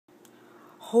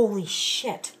Holy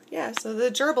shit. Yeah, so the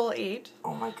gerbil ate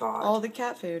Oh my god. all the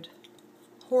cat food.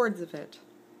 Hordes of it.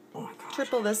 Oh my god.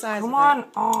 Triple the size Come of on. it.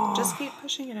 Oh. Just keep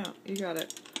pushing it out. You got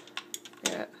it.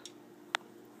 Yeah.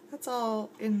 That's all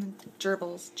in the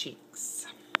gerbil's cheeks.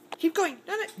 Keep going.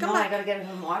 No, come back. I gotta get it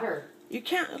in water. You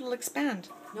can't. It'll expand.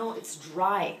 No, it's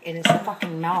dry in his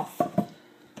fucking mouth.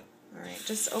 Alright,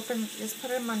 just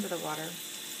put him under the water.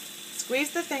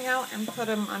 Squeeze the thing out and put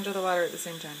him under the water at the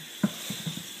same time.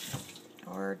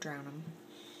 Or drown him.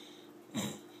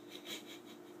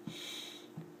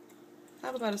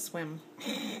 How about a swim?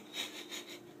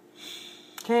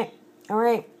 Okay,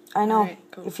 alright. I know. Alright,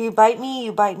 cool. If you bite me,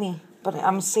 you bite me. But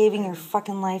I'm saving your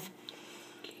fucking life.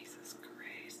 Jesus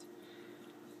Christ.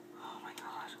 Oh my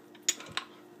god.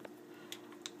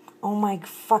 Oh my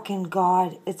fucking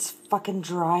god. It's fucking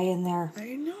dry in there.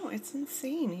 I know, it's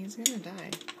insane. He's gonna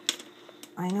die.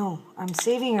 I know. I'm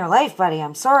saving your life, buddy.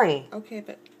 I'm sorry. Okay,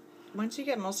 but once you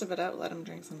get most of it out, let him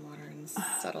drink some water and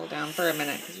settle down for a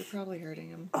minute, because you're probably hurting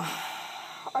him.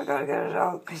 I gotta get it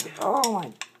out. Oh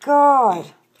my god.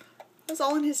 It was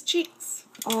all in his cheeks.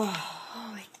 Oh.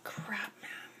 Holy crap,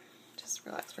 man. Just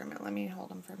relax for a minute. Let me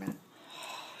hold him for a minute.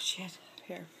 Oh, shit.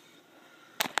 Here.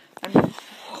 So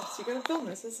you're gonna film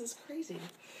this. This is crazy.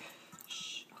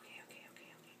 Shh. Okay.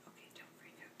 Don't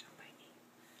freak out. Don't bite me.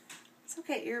 It's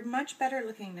okay. You're much better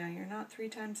looking now. You're not 3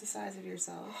 times the size of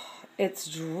yourself. It's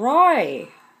dry.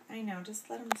 I know. Just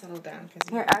let him settle down.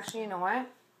 Here, actually, you know what?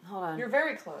 Hold on. You're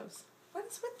very close.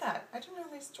 What's with that? I don't know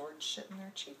if they stored shit in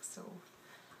their cheeks, so...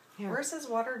 Here. Where's his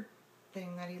water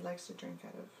thing that he likes to drink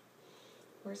out of?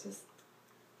 Where's his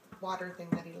water thing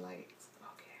that he likes?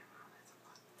 Okay, well, that's a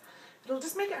lot. It'll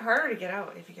just make it harder to get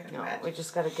out if you get it wet. We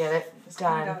just gotta get it Just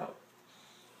done. get it out.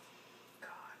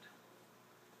 God.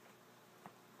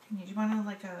 Do you want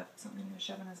something to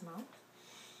shove in his mouth?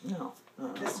 No.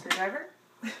 This screwdriver?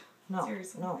 No.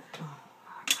 Seriously. No.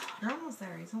 You're almost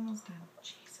there. He's almost done.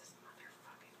 Jesus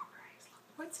motherfucking Christ.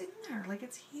 Look what's in there. Like,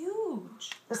 it's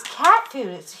huge. This cat food,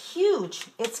 it's huge.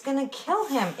 It's gonna kill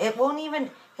him. It won't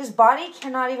even, his body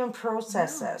cannot even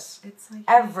process this. It's like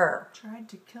ever. he tried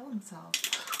to kill himself.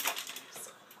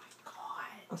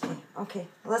 Oh my God. Okay.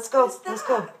 Let's go. What's Let's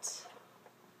go. that?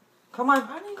 Come on.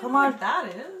 I don't even Come know on. what that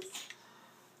is.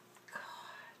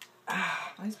 God.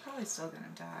 Well, he's probably still gonna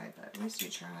die, but at least you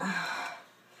tried.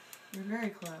 You're very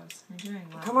close. You're doing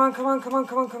well. Come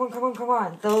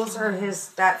on. Those are his,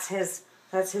 that's his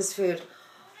food.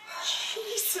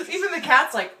 Jesus. Even the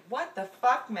cat's like, what the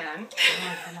fuck, man?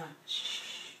 Come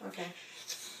on. Okay.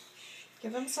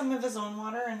 Give him some of his own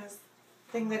water and his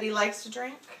thing that he likes to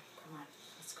drink. Come on.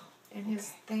 Let's go. And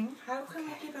his thing. How come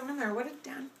we keep him in there? What did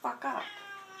Dan fuck up?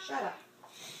 Shut up.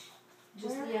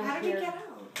 Just How did he get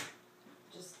out?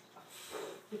 Just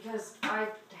because I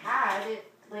had it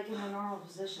like in a normal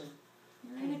position.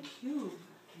 You're in a cube.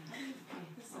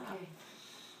 Okay.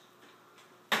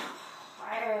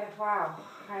 Wow.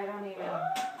 I don't even know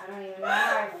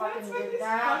how I fucking did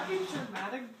that. Fucking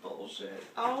dramatic bullshit.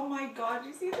 Oh my God!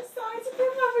 You see the size of him?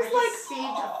 I was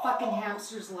Saved a fucking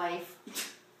hamster's life.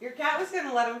 Your cat was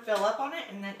gonna let him fill up on it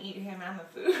and then eat him and the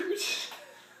food.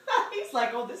 He's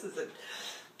like, oh, this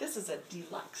is a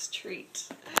deluxe treat.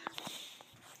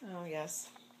 Oh yes.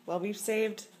 Well, we've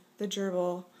saved the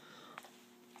gerbil.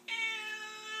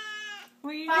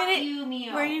 Were you gonna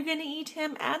eat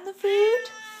him and the food?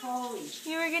 Holy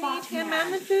You were gonna eat him man.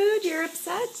 and the food? You're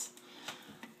upset?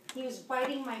 He was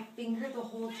biting my finger the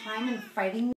whole time and fighting me.